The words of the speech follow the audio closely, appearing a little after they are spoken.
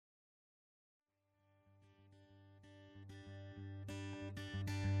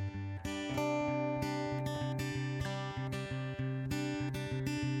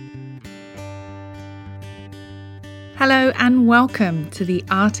Hello and welcome to the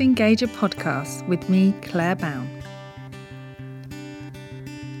Art Engager podcast with me, Claire Bown.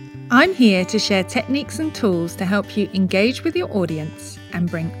 I'm here to share techniques and tools to help you engage with your audience and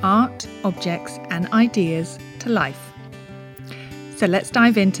bring art, objects and ideas to life. So let's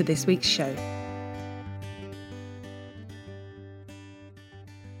dive into this week's show.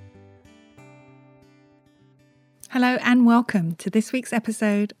 Hello and welcome to this week's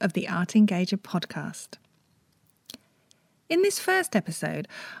episode of the Art Engager podcast. In this first episode,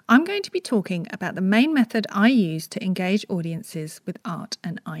 I'm going to be talking about the main method I use to engage audiences with art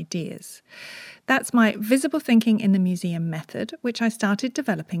and ideas. That's my visible thinking in the museum method, which I started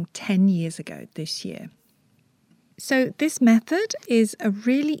developing 10 years ago this year. So this method is a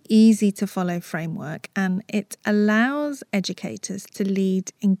really easy to follow framework, and it allows educators to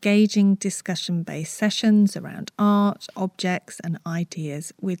lead engaging discussion-based sessions around art, objects and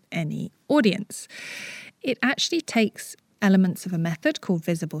ideas with any audience. It actually takes elements of a method called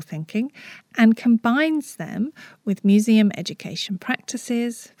visible thinking and combines them with museum education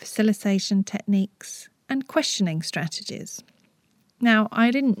practices, facilitation techniques and questioning strategies. Now, I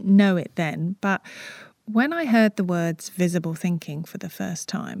didn't know it then, but when I heard the words visible thinking for the first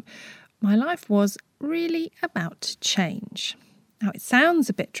time, my life was really about to change. Now, it sounds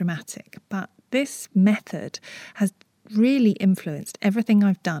a bit dramatic, but this method has really influenced everything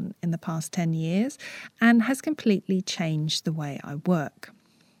I've done in the past 10 years and has completely changed the way I work.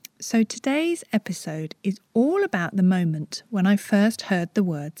 So today's episode is all about the moment when I first heard the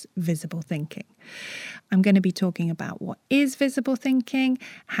words visible thinking. I'm going to be talking about what is visible thinking,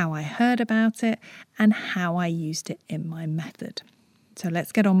 how I heard about it, and how I used it in my method. So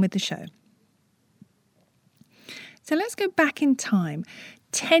let's get on with the show. So let's go back in time.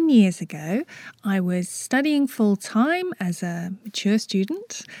 10 years ago, I was studying full-time as a mature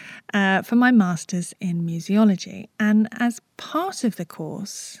student for my master's in museology. And as part of the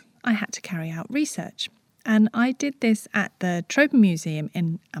course, I had to carry out research. And I did this at the Tropenmuseum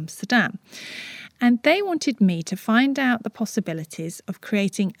in Amsterdam. And they wanted me to find out the possibilities of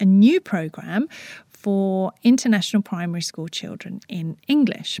creating a new programme for international primary school children in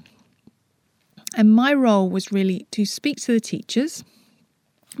English. And my role was really to speak to the teachers,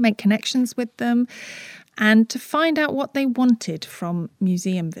 make connections with them, and to find out what they wanted from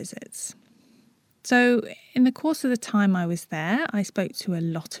museum visits. So in the course of the time I was there, I spoke to a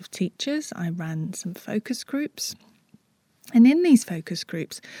lot of teachers. I ran some focus groups. And in these focus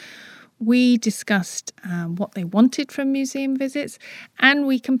groups, we discussed what they wanted from museum visits, and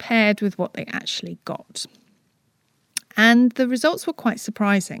we compared with what they actually got. And the results were quite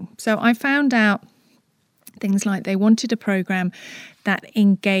surprising. So I found out things like they wanted a programme that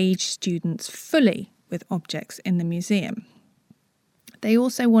engaged students fully with objects in the museum. They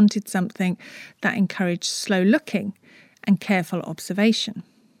also wanted something that encouraged slow looking and careful observation.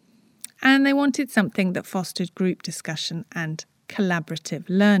 And they wanted something that fostered group discussion and collaborative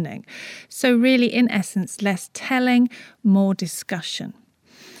learning. So really, in essence, less telling, more discussion.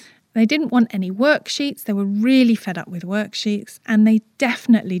 They didn't want any worksheets. They were really fed up with worksheets, and they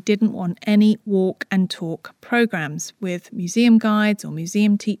definitely didn't want any walk and talk programs with museum guides or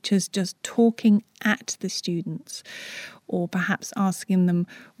museum teachers just talking at the students, or perhaps asking them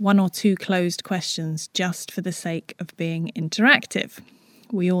one or two closed questions just for the sake of being interactive.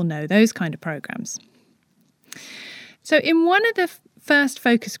 We all know those kind of programs. So in one of the first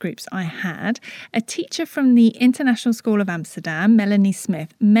focus groups I had, a teacher from the International School of Amsterdam, Melanie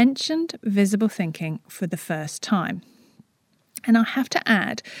Smith, mentioned visible thinking for the first time. And I have to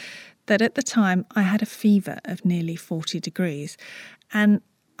add that at the time I had a fever of nearly 40 degrees, and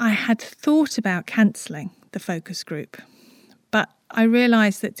I had thought about cancelling the focus group. But I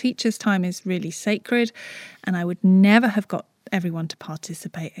realised that teachers' time is really sacred, and I would never have got everyone to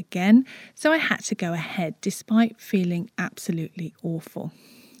participate again, so I had to go ahead despite feeling absolutely awful.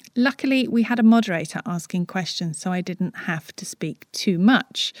 Luckily, we had a moderator asking questions, so I didn't have to speak too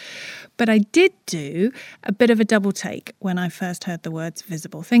much. But I did do a bit of a double take when I first heard the words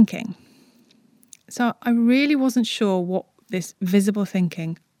visible thinking. So I really wasn't sure what this visible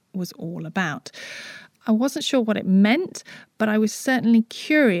thinking was all about. I wasn't sure what it meant, but I was certainly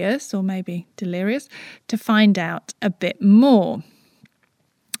curious, or maybe delirious, to find out a bit more.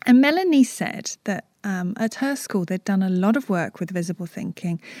 And Melanie said that at her school they'd done a lot of work with visible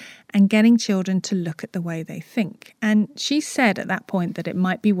thinking and getting children to look at the way they think. And she said at that point that it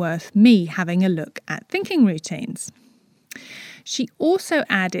might be worth me having a look at thinking routines. She also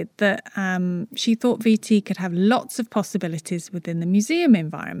added that she thought VT could have lots of possibilities within the museum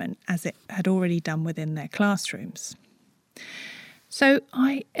environment, as it had already done within their classrooms. So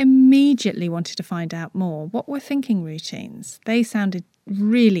I immediately wanted to find out more. What were thinking routines? They sounded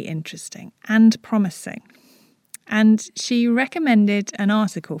really interesting and promising. And she recommended an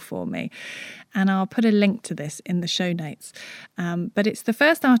article for me, and I'll put a link to this in the show notes. But it's the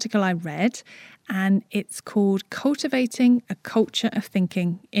first article I read, and it's called Cultivating a Culture of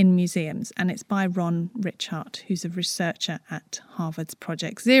Thinking in Museums, and it's by Ron Ritchhart, who's a researcher at Harvard's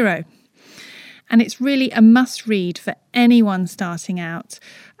Project Zero. And it's really a must-read for anyone starting out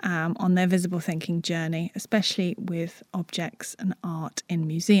on their visible thinking journey, especially with objects and art in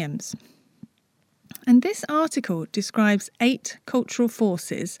museums. And this article describes 8 cultural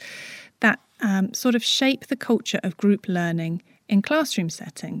forces that sort of shape the culture of group learning in classroom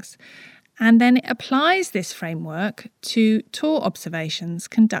settings. And then it applies this framework to tour observations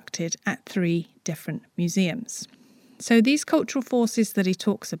conducted at 3 different museums. So these cultural forces that he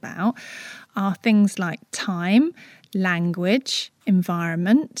talks about are things like time, language,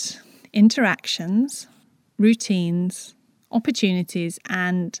 environment, interactions, routines, opportunities,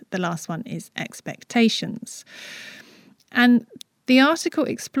 and the last one is expectations. And the article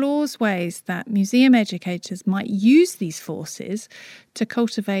explores ways that museum educators might use these forces to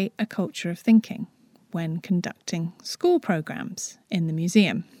cultivate a culture of thinking when conducting school programs in the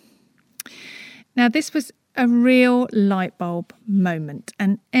museum. Now, this was a real light bulb moment,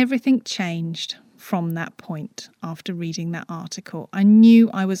 and everything changed from that point after reading that article. I knew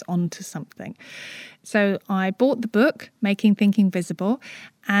I was onto something. So I bought the book, Making Thinking Visible,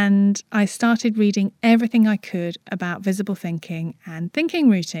 and I started reading everything I could about visible thinking and thinking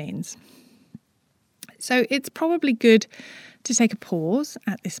routines. So it's probably good to take a pause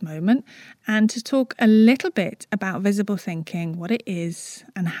at this moment and to talk a little bit about visible thinking, what it is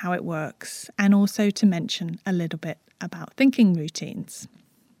and how it works, and also to mention a little bit about thinking routines.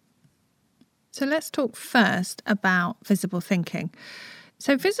 So let's talk first about visible thinking.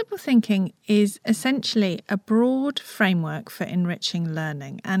 So visible thinking is essentially a broad framework for enriching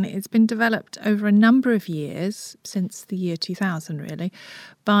learning, and it's been developed over a number of years, since the year 2000 really,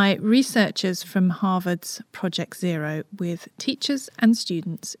 by researchers from Harvard's Project Zero with teachers and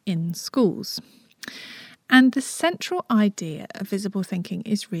students in schools. And the central idea of visible thinking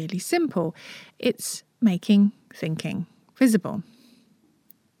is really simple. It's making thinking visible.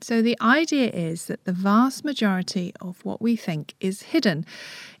 So the idea is that the vast majority of what we think is hidden.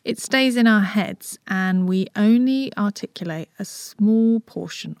 It stays in our heads and we only articulate a small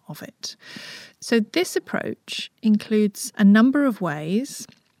portion of it. So this approach includes a number of ways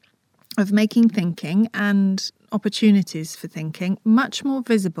of making thinking and opportunities for thinking much more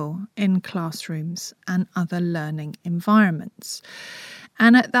visible in classrooms and other learning environments.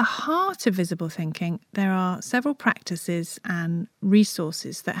 And at the heart of visible thinking, there are several practices and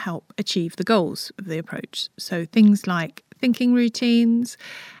resources that help achieve the goals of the approach. So things like thinking routines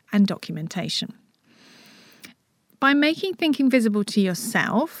and documentation. By making thinking visible to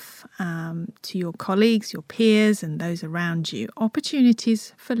yourself, to your colleagues, your peers, and those around you,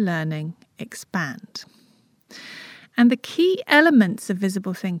 opportunities for learning expand. And the key elements of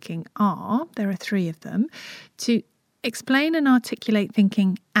visible thinking are, there are 3 of them, to explain and articulate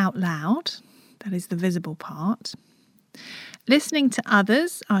thinking out loud, that is the visible part. Listening to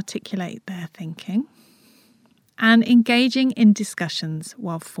others articulate their thinking. And engaging in discussions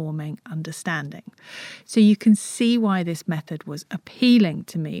while forming understanding. So you can see why this method was appealing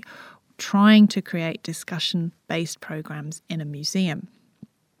to me, trying to create discussion-based programs in a museum.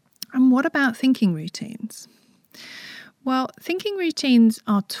 And what about thinking routines? Well, thinking routines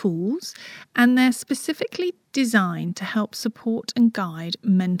are tools, and they're specifically designed to help support and guide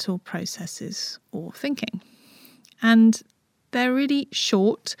mental processes or thinking. And they're really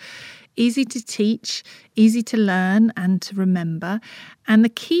short, easy to teach, easy to learn and to remember. And the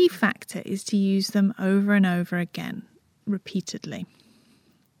key factor is to use them over and over again, repeatedly.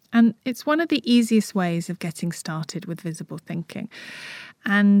 And it's one of the easiest ways of getting started with visible thinking.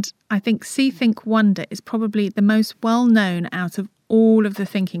 And I think See, Think, Wonder is probably the most well-known out of all of the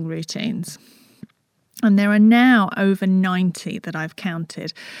thinking routines. And there are now over 90 that I've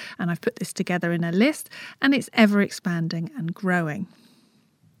counted. And I've put this together in a list, and it's ever expanding and growing.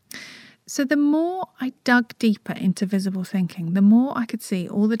 So the more I dug deeper into visible thinking, the more I could see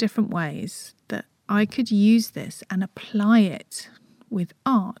all the different ways that I could use this and apply it with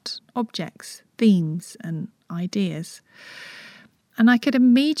art, objects, themes, and ideas. And I could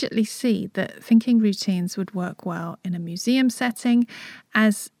immediately see that thinking routines would work well in a museum setting,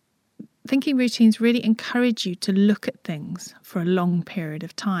 as thinking routines really encourage you to look at things for a long period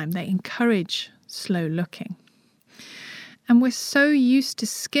of time. They encourage slow looking. And we're so used to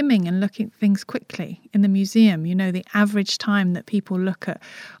skimming and looking at things quickly in the museum. You know, the average time that people look at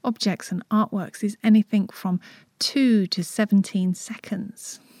objects and artworks is anything from 2 to 17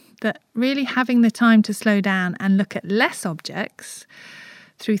 seconds. That really having the time to slow down and look at less objects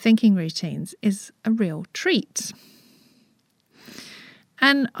through thinking routines is a real treat.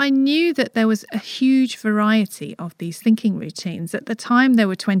 And I knew that there was a huge variety of these thinking routines. At the time, there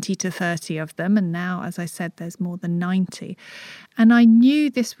were 20 to 30 of them, and now, as I said, there's more than 90. And I knew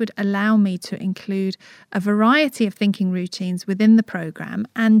this would allow me to include a variety of thinking routines within the program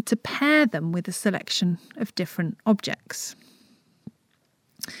and to pair them with a selection of different objects.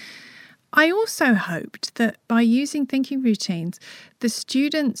 I also hoped that by using thinking routines, the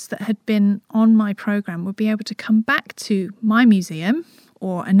students that had been on my program would be able to come back to my museum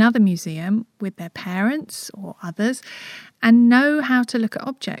or another museum with their parents or others and know how to look at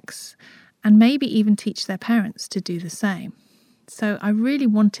objects and maybe even teach their parents to do the same. So I really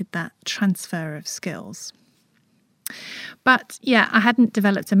wanted that transfer of skills. But yeah, I hadn't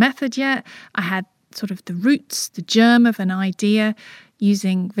developed a method yet. I had sort of the roots, the germ of an idea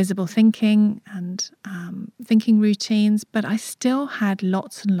using visible thinking and thinking routines, but I still had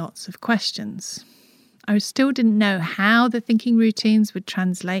lots and lots of questions. I still didn't know how the thinking routines would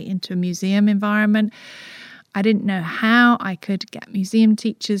translate into a museum environment. I didn't know how I could get museum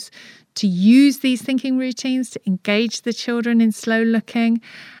teachers to use these thinking routines to engage the children in slow looking.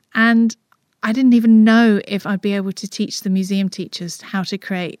 And I didn't even know if I'd be able to teach the museum teachers how to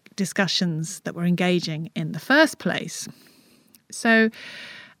create discussions that were engaging in the first place. So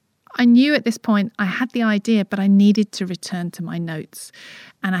I knew at this point I had the idea, but I needed to return to my notes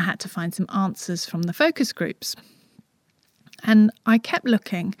and I had to find some answers from the focus groups. And I kept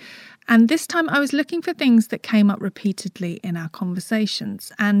looking, and this time I was looking for things that came up repeatedly in our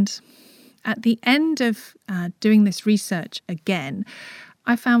conversations. And at the end of doing this research again,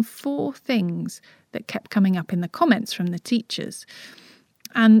 I found 4 things that kept coming up in the comments from the teachers.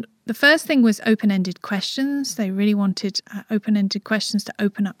 And the first thing was open-ended questions. They really wanted open-ended questions to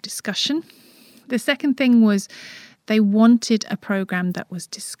open up discussion. The second thing was they wanted a program that was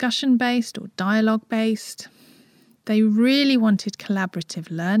discussion-based or dialogue-based. They really wanted collaborative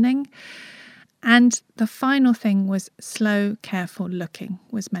learning. And the final thing was slow, careful looking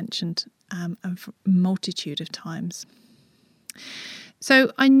was mentioned a multitude of times.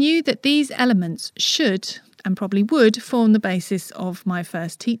 So I knew that these elements should and probably would form the basis of my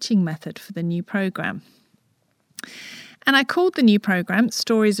first teaching method for the new program. And I called the new program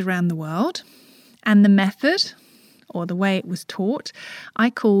Stories Around the World, and the method, or the way it was taught, I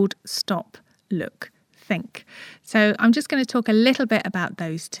called Stop, Look, Think. So I'm just going to talk a little bit about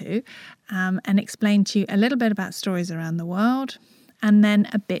those two and explain to you a little bit about Stories Around the World and then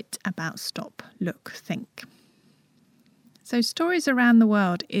a bit about Stop, Look, Think. So Stories Around the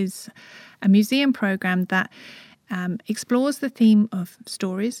World is a museum program that explores the theme of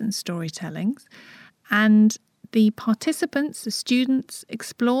stories and storytellings, and the participants, the students,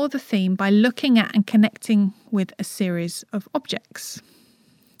 explore the theme by looking at and connecting with a series of objects.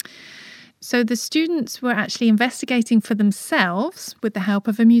 So the students were actually investigating for themselves, with the help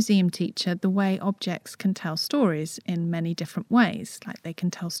of a museum teacher, the way objects can tell stories in many different ways. Like they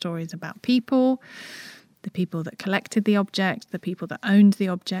can tell stories about people, the people that collected the object, the people that owned the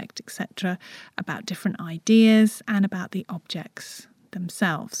object, etc., about different ideas and about the objects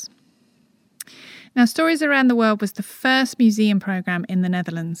themselves. Now, Stories Around the World was the first museum program in the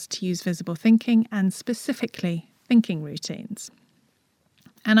Netherlands to use visible thinking and specifically thinking routines.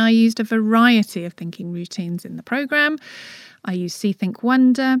 And I used a variety of thinking routines in the program. I used See, Think,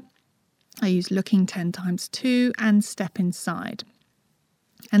 Wonder. I used Looking 10 times 2 and Step Inside.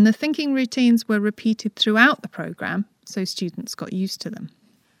 And the thinking routines were repeated throughout the program, so students got used to them.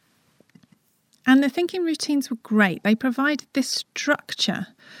 And the thinking routines were great. They provided this structure,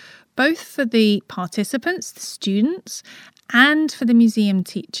 both for the participants, the students, and for the museum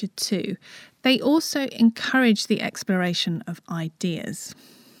teacher too. They also encouraged the exploration of ideas.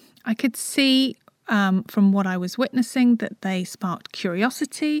 I could see from what I was witnessing that they sparked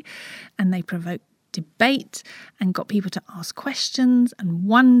curiosity and they provoked debate and got people to ask questions and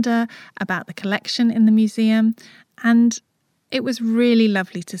wonder about the collection in the museum. And it was really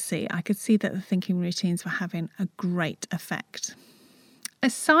lovely to see. I could see that the thinking routines were having a great effect.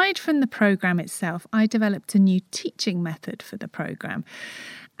 Aside from the program itself, I developed a new teaching method for the program.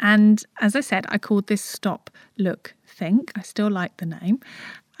 And as I said, I called this Stop, Look, Think. I still like the name.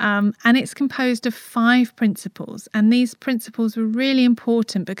 And it's composed of 5 principles. And these principles were really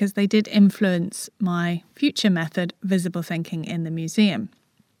important because they did influence my future method, visible thinking in the museum.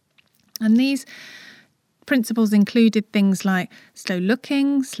 And these Principles included things like slow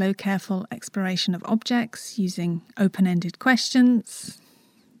looking, slow careful exploration of objects using open-ended questions,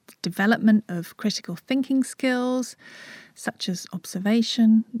 development of critical thinking skills such as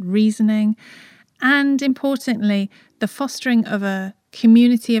observation, reasoning, and importantly, the fostering of a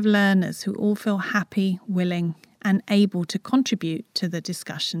community of learners who all feel happy, willing, and able to contribute to the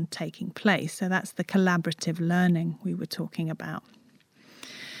discussion taking place. So that's the collaborative learning we were talking about.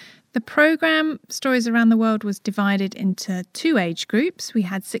 The programme, Stories Around the World, was divided into 2 age groups. We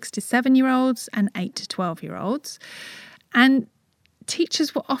had 6 to 7-year-olds and 8 to 12-year-olds. And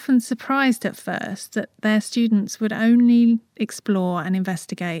teachers were often surprised at first that their students would only explore and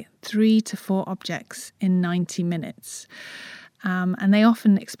investigate 3 to 4 objects in 90 minutes. And they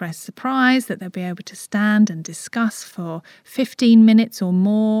often expressed surprise that they'll be able to stand and discuss for 15 minutes or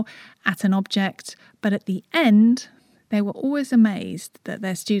more at an object. But at the end, they were always amazed that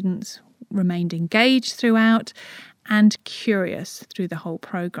their students remained engaged throughout and curious through the whole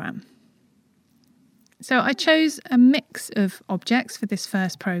programme. So I chose a mix of objects for this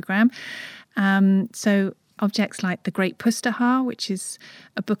first programme. So objects like the Great Pustaha, which is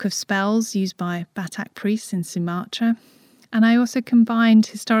a book of spells used by Batak priests in Sumatra. And I also combined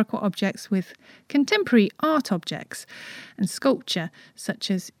historical objects with contemporary art objects and sculpture, such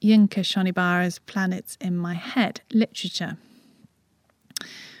as Yinka Shonibara's Planets in My Head literature.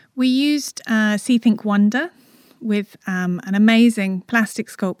 We used See Think Wonder with an amazing plastic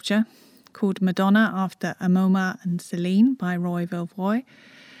sculpture called Madonna after Amoma and Celine by Roy Villevoye.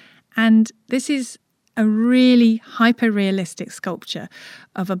 And this is a really hyper-realistic sculpture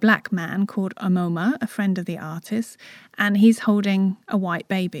of a black man called Amoma, a friend of the artist, and he's holding a white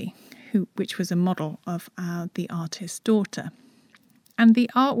baby, which was a model of the artist's daughter. And the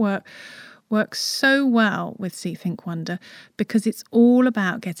artwork works so well with See Think Wonder because it's all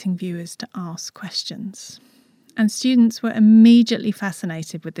about getting viewers to ask questions. And students were immediately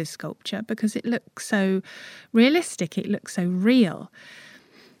fascinated with this sculpture because it looks so realistic, it looks so real.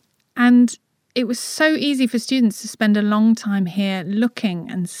 And it was so easy for students to spend a long time here looking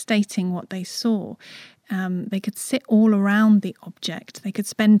and stating what they saw. They could sit all around the object. They could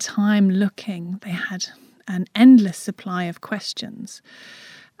spend time looking. They had an endless supply of questions.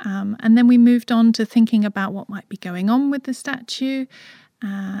 And then we moved on to thinking about what might be going on with the statue,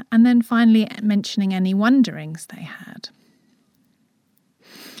 and then finally mentioning any wonderings they had.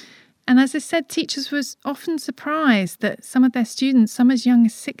 And as I said, teachers were often surprised that some of their students, some as young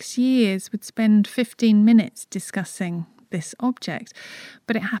as 6 years, would spend 15 minutes discussing this object.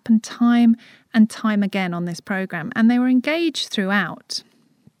 But it happened time and time again on this programme, and they were engaged throughout.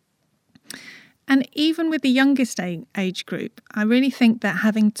 And even with the youngest age group, I really think that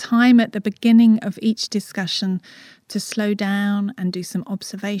having time at the beginning of each discussion to slow down and do some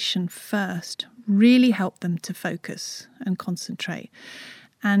observation first really helped them to focus and concentrate.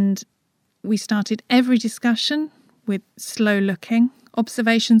 And we started every discussion with slow looking.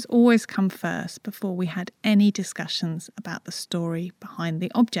 Observations always come first before we had any discussions about the story behind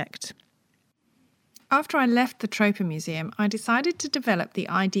the object. After I left the Troper Museum, I decided to develop the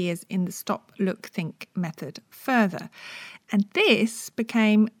ideas in the Stop, Look, Think method further. And this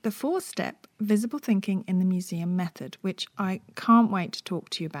became the 4-step visible thinking in the museum method, which I can't wait to talk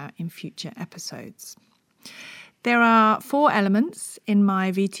to you about in future episodes. There are 4 elements in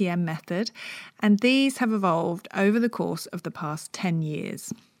my VTM method, and these have evolved over the course of the past 10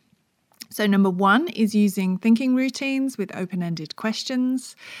 years. So number 1 is using thinking routines with open-ended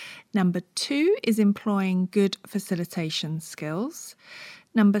questions. Number 2 is employing good facilitation skills.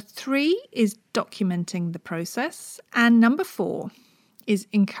 Number 3 is documenting the process. And number 4 is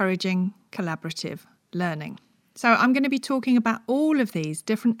encouraging collaborative learning. So I'm going to be talking about all of these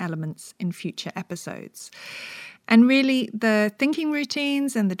different elements in future episodes. And really, the thinking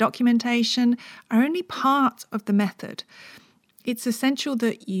routines and the documentation are only part of the method. It's essential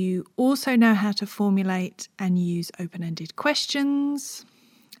that you also know how to formulate and use open-ended questions,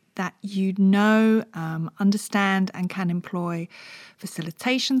 that you know, understand and can employ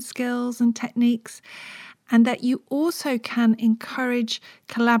facilitation skills and techniques, and that you also can encourage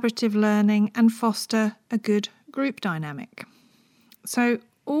collaborative learning and foster a good group dynamic. So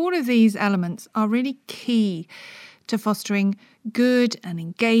all of these elements are really key to fostering good and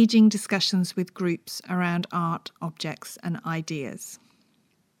engaging discussions with groups around art, objects and ideas.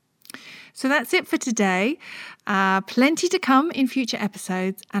 So that's it for today. Plenty to come in future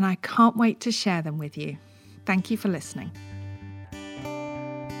episodes, and I can't wait to share them with you. Thank you for listening.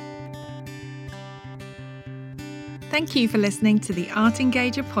 Thank you for listening to the Art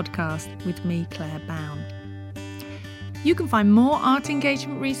Engager podcast with me, Claire Bown. You can find more art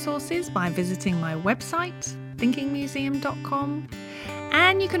engagement resources by visiting my website, thinkingmuseum.com.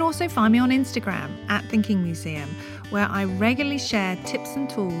 And you can also find me on Instagram @thinkingmuseum, where I regularly share tips and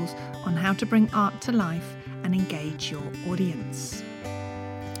tools on how to bring art to life and engage your audience.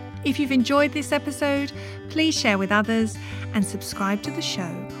 If you've enjoyed this episode, please share with others and subscribe to the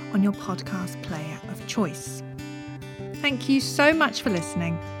show on your podcast player of choice. Thank you so much for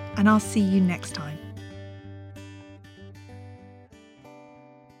listening, and I'll see you next time.